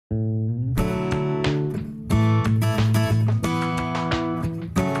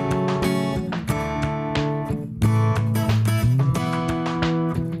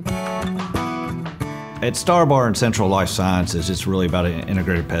At Starbar and Central Life Sciences, it's really about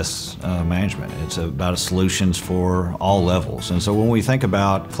integrated pest management. It's about solutions for all levels. And so when we think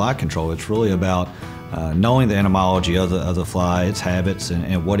about fly control, it's really about knowing the entomology of the fly, its habits,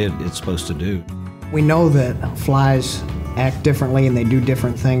 and what it's supposed to do. We know that flies act differently and they do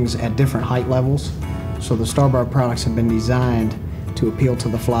different things at different height levels. So the Starbar products have been designed to appeal to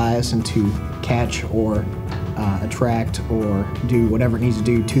the flies and to catch or attract or do whatever it needs to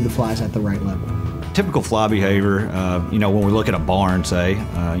do to the flies at the right level. Typical fly behavior, when we look at a barn, say,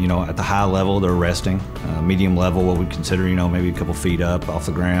 at the high level they're resting. Medium level, what we consider, maybe a couple feet up off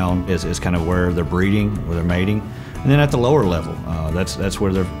the ground is kind of where they're breeding, where they're mating. And then at the lower level, that's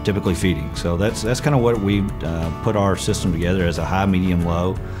where they're typically feeding. So that's kind of what we put our system together as a high, medium,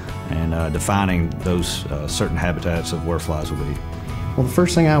 low, and defining those certain habitats of where flies will be. Well, the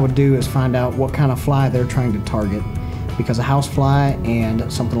first thing I would do is find out what kind of fly they're trying to target, because a house fly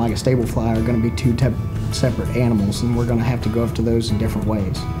and something like a stable fly are going to be two separate animals, and we're going to have to go after those in different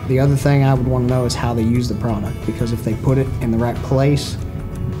ways. The other thing I would want to know is how they use the product, because if they put it in the right place,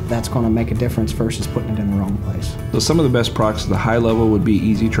 that's going to make a difference versus putting it in the wrong place. So some of the best products at the high level would be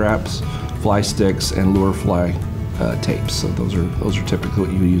easy traps, fly sticks, and lure fly tapes. So those are typically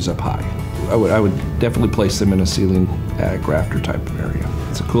what you use up high. I would definitely place them in a ceiling, attic, rafter type of area.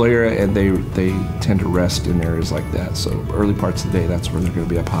 It's a cool area, and they tend to rest in areas like that. So early parts of the day, that's where they're going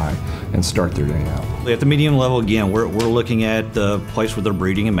to be up high and start their day out. At the medium level, again, we're looking at the place where they're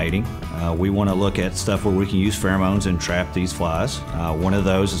breeding and mating. We want to look at stuff where we can use pheromones and trap these flies. One of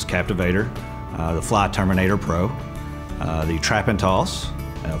those is Captivator, the Fly Terminator Pro, the Trap and Toss,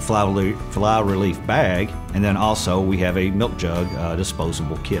 fly relief bag, and then also we have a milk jug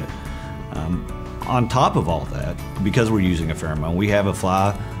disposable kit. On top of all that, because we're using a pheromone, we have a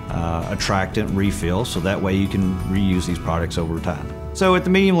fly attractant refill, so that way you can reuse these products over time. So at the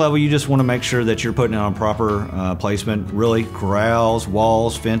medium level, you just want to make sure that you're putting it on proper placement, really corrals,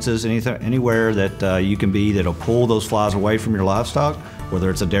 walls, fences, anywhere that you can be that'll pull those flies away from your livestock, whether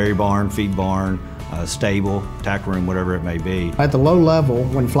it's a dairy barn, feed barn, stable, tack room, whatever it may be. At the low level,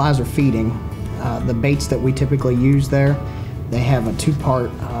 when flies are feeding, the baits that we typically use there, they have a two-part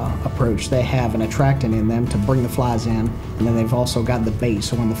approach. They have an attractant in them to bring the flies in, and then they've also got the bait,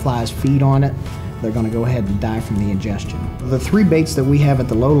 so when the flies feed on it, they're going to go ahead and die from the ingestion. The three baits that we have at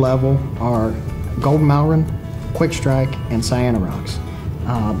the low level are golden malron, quick strike, and cyanorox.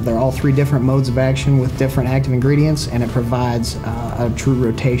 They're all three different modes of action with different active ingredients, and it provides a true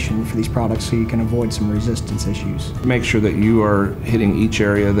rotation for these products so you can avoid some resistance issues. Make sure that you are hitting each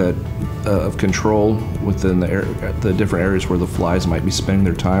area of control within the different areas where the flies might be spending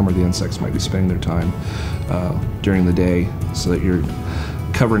their time or the insects might be spending their time during the day, so that you're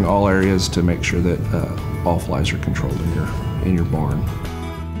covering all areas to make sure that all flies are controlled in your barn.